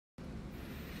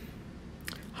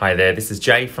Hi there, this is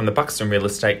Jay from the Buxton Real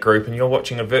Estate Group and you're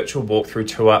watching a virtual walkthrough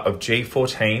tour of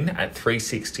G14 at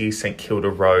 360 St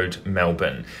Kilda Road,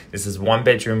 Melbourne. This is 1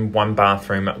 bedroom, 1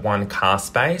 bathroom, 1 car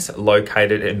space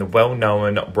located in the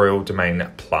well-known Royal Domain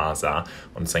Plaza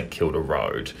on St Kilda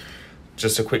Road.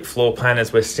 Just a quick floor plan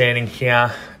as we're standing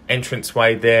here,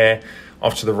 entranceway there,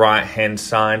 off to the right hand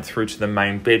side through to the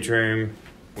main bedroom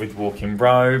with walk-in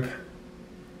robe.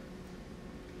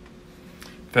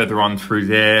 Further on through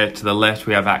there, to the left,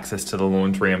 we have access to the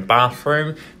laundry and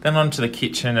bathroom, then onto the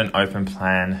kitchen and open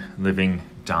plan living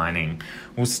dining.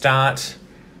 We'll start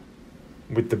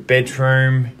with the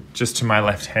bedroom, just to my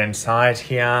left-hand side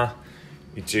here.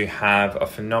 You do have a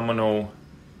phenomenal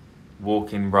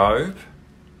walk-in robe.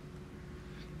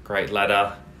 Great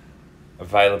ladder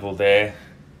available there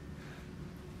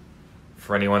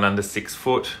for anyone under 6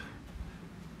 foot.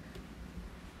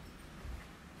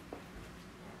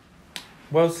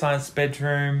 Well-sized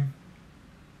bedroom,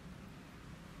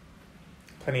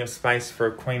 plenty of space for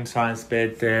a queen-size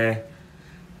bed there,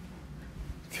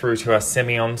 through to our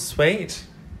semi-ensuite.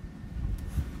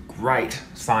 Great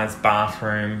sized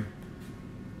bathroom,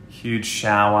 huge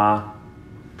shower.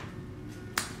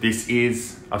 This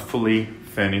is a fully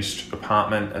furnished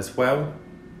apartment as well.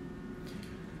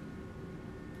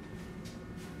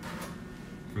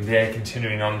 From there,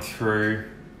 continuing on through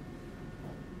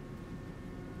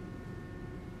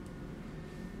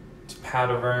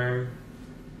powder room.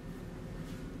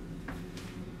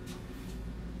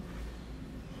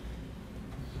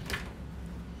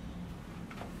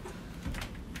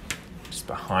 Just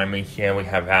behind me here we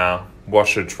have our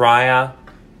washer dryer,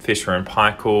 Fisher and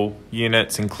Paykel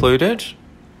units included.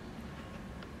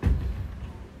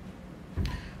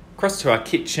 Across to our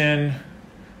kitchen,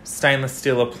 stainless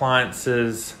steel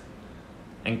appliances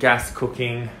and gas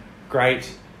cooking.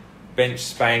 Great bench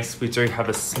space. We do have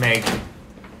a Smeg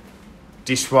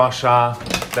dishwasher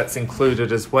that's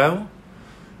included as well.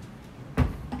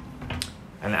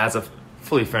 And as a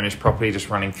fully furnished property, just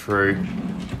running through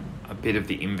a bit of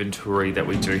the inventory that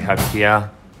we do have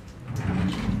here.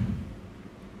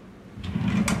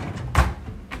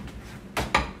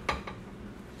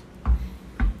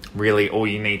 Really, all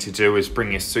you need to do is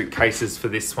bring your suitcases for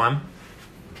this one.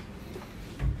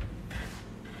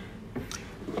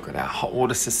 Got our hot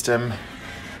water system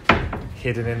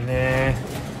hidden in there.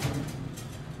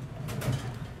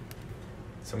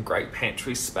 Some great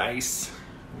pantry space.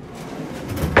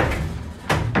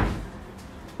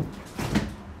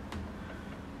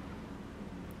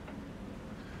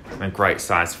 And a great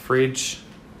sized fridge.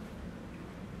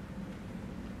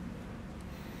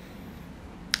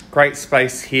 Great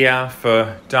space here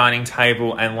for dining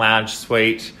table and lounge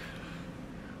suite.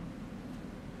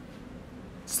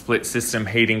 Split system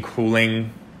heating,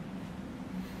 cooling.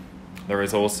 There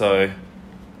is also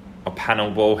a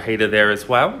panel wall heater there as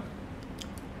well.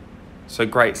 So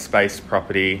great space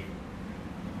property,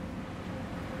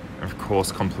 of course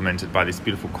complemented by this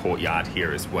beautiful courtyard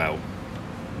here as well.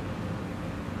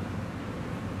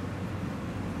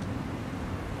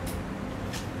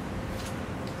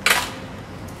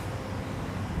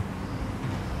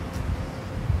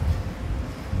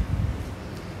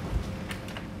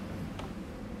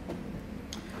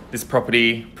 This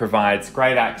property provides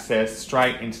great access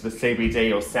straight into the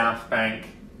CBD or South Bank,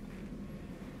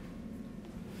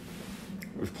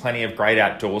 with plenty of great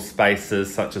outdoor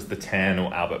spaces such as the Tan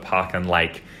or Albert Park and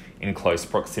Lake in close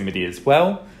proximity as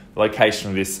well. The location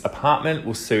of this apartment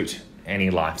will suit any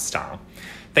lifestyle.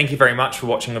 Thank you very much for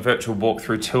watching a virtual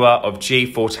walkthrough tour of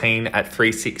G14 at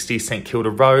 360 St Kilda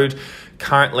Road,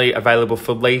 currently available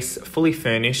for lease, fully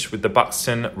furnished with the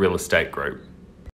Buxton Real Estate Group.